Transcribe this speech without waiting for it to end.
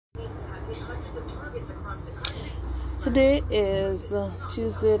Today is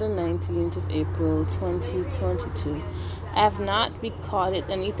Tuesday, the 19th of April, 2022. I have not recorded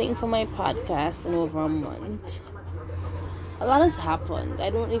anything for my podcast in over a month. A lot has happened. I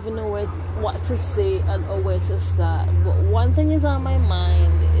don't even know what to say or where to start. But one thing is on my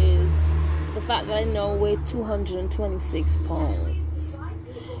mind is the fact that I now weigh 226 pounds.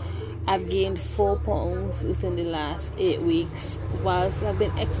 I've gained 4 pounds within the last 8 weeks, whilst I've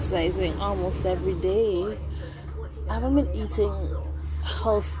been exercising almost every day. I haven't been eating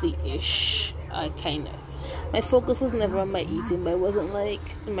healthy-ish, kind of. My focus was never on my eating, but it wasn't like,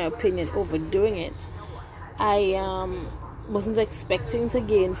 in my opinion, overdoing it. I wasn't expecting to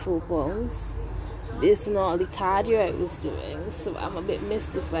gain 4 pounds based on all the cardio I was doing, so I'm a bit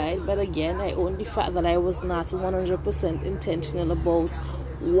mystified. But again, I own the fact that I was not 100% intentional about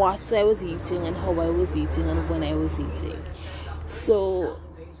what I was eating and how I was eating and when I was eating. So,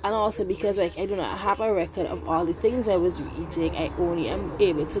 and also because I do not have a record of all the things I was eating, I only am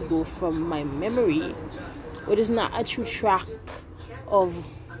able to go from my memory, which is not a true track of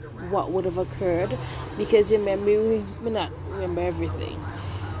what would have occurred, because your memory may not remember everything.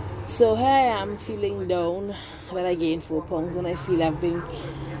 So here I am feeling down that I gained 4 pounds when I feel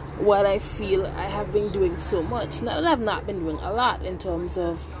I have been doing so much. Not that I've not been doing a lot in terms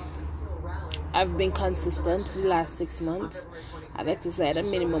of I've been consistent for the last 6 months. I've exercised a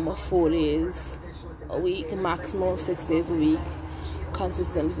minimum of 4 days a week, a maximum of 6 days a week,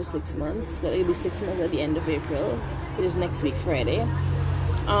 consistently for 6 months. But it'll be 6 months at the end of April, which is next week, Friday.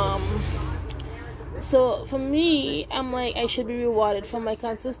 So for me, I'm like, I should be rewarded for my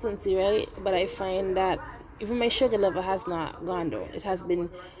consistency, right? But I find that even my sugar level has not gone down. It has been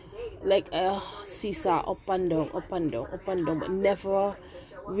like a seesaw, up and down, up and down, up and down, but never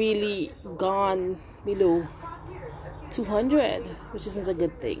really gone below 200, which isn't a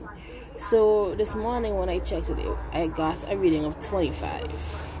good thing. So this morning when I checked it, I got a reading of 25.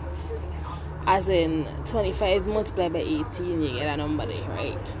 As in 25 multiplied by 18, you get a number there,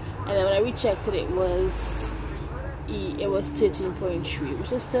 right? And then when I rechecked it, it was 13.3,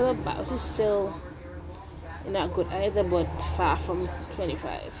 which is still not good either, but far from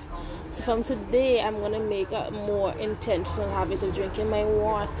 25. So from today, I'm gonna make a more intentional habit of drinking my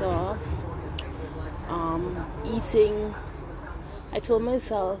water, eating. I told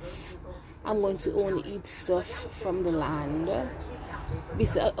myself I'm going to only eat stuff from the land,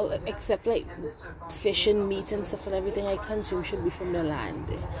 except like fish and meat and stuff, and everything I consume should be from the land.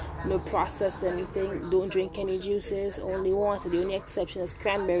 No processed anything. Don't drink any juices, only water. The only exception is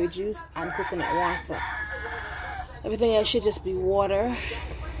cranberry juice and coconut water. Everything else should just be water,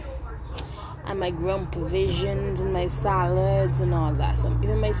 and my ground provisions and my salads and all that. So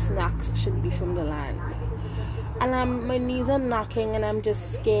even my snacks should be from the land. And my knees are knocking, and I'm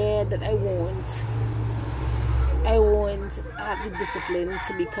just scared that I won't have the discipline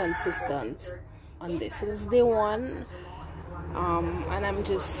to be consistent on this. So this is day one, and I'm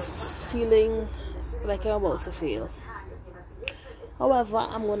just feeling like I'm about to fail. However,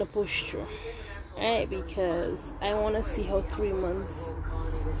 I'm going to push through, right? Because I want to see how 3 months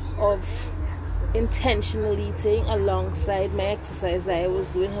of intentional eating alongside my exercise that I was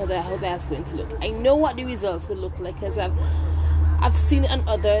doing, how that's going to look. I know what the results will look like, because I've seen it on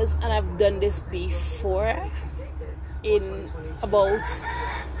others, and I've done this before in about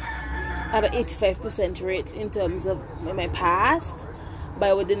at an 85% rate in terms of my past,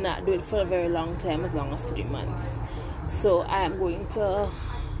 but I did not do it for a very long time, as long as 3 months. So I am going to,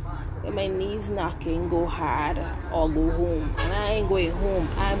 with my knees knocking, go hard or go home. And I ain't going home,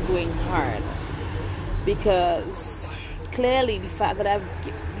 I'm going hard, because clearly the fact that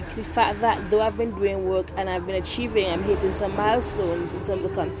though I've been doing work and I've been achieving, I'm hitting some milestones in terms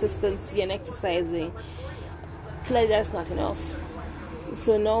of consistency and exercising, clearly that's not enough.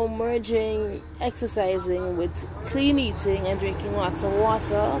 So now merging exercising with clean eating and drinking lots of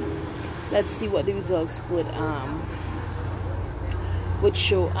water, let's see what the results would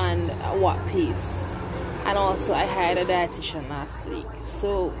show and at what pace. And also I hired a dietitian last week,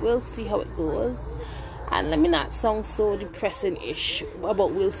 so we'll see how it goes. And let me not sound so depressing-ish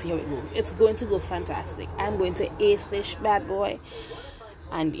about we'll see how it goes. It's going to go fantastic. I'm going to ace this bad boy.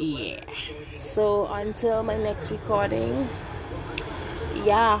 And yeah. So until my next recording,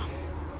 yeah.